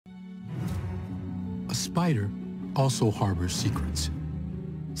A spider also harbors secrets.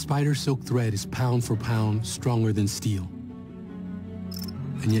 Spider silk thread is pound for pound stronger than steel,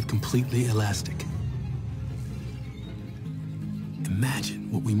 and yet completely elastic. Imagine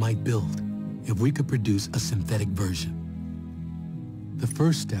what we might build if we could produce a synthetic version. The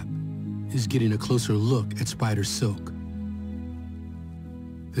first step is getting a closer look at spider silk.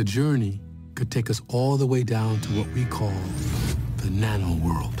 The journey could take us all the way down to what we call the nano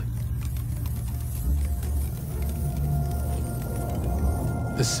world.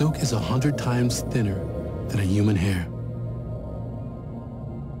 The silk is 100 times thinner than a human hair.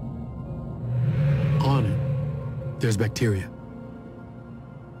 On it, there's bacteria.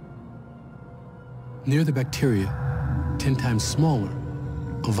 Near the bacteria, 10 times smaller,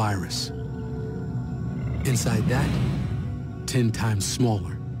 a virus. Inside that, 10 times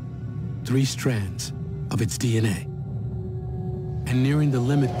smaller, 3 strands of its DNA. And nearing the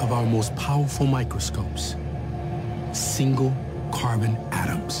limit of our most powerful microscopes, single carbon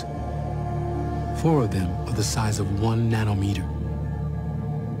atoms. 4 of them are the size of 1 nanometer.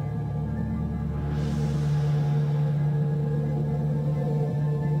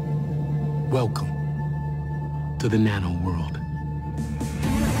 Welcome to the nano world.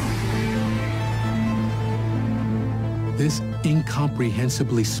 This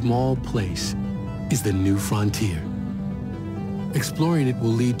incomprehensibly small place is the new frontier. Exploring it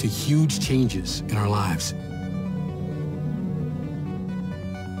will lead to huge changes in our lives.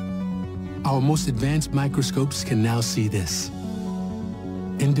 Our most advanced microscopes can now see this.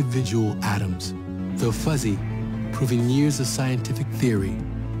 Individual atoms, though fuzzy, proving years of scientific theory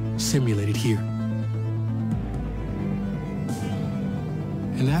simulated here.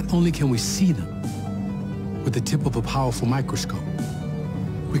 And not only can we see them, with the tip of a powerful microscope,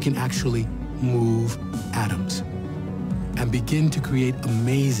 we can actually move atoms and begin to create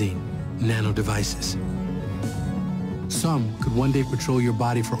amazing nano devices. Some could one day patrol your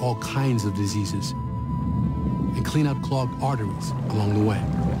body for all kinds of diseases and clean out clogged arteries along the way.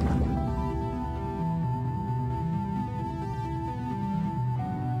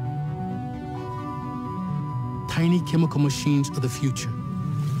 Tiny chemical machines of the future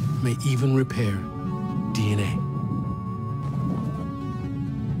may even repair DNA.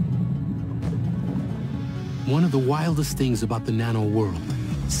 One of the wildest things about the nano world,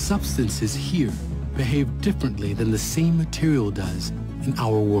 substances here behave differently than the same material does in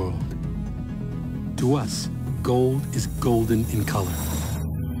our world. To us, gold is golden in color.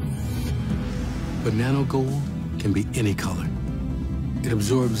 But nano gold can be any color. It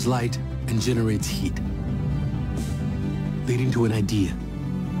absorbs light and generates heat, leading to an idea.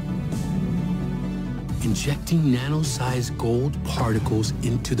 Injecting nano-sized gold particles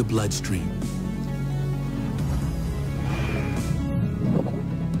into the bloodstream,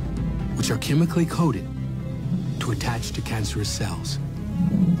 which are chemically coated to attach to cancerous cells.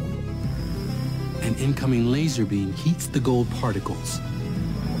 An incoming laser beam heats the gold particles,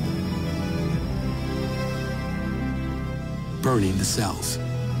 burning the cells.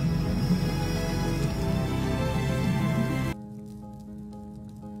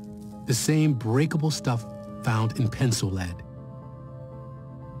 The same breakable stuff found in pencil lead.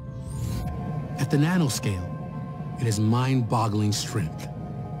 At the nanoscale, it has mind-boggling strength.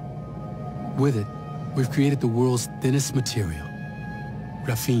 With it, we've created the world's thinnest material,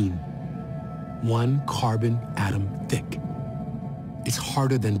 graphene, 1 carbon atom thick. It's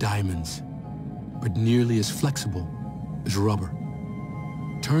harder than diamonds, but nearly as flexible as rubber.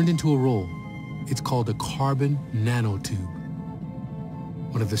 Turned into a roll, it's called a carbon nanotube,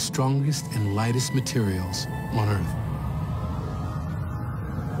 one of the strongest and lightest materials on Earth.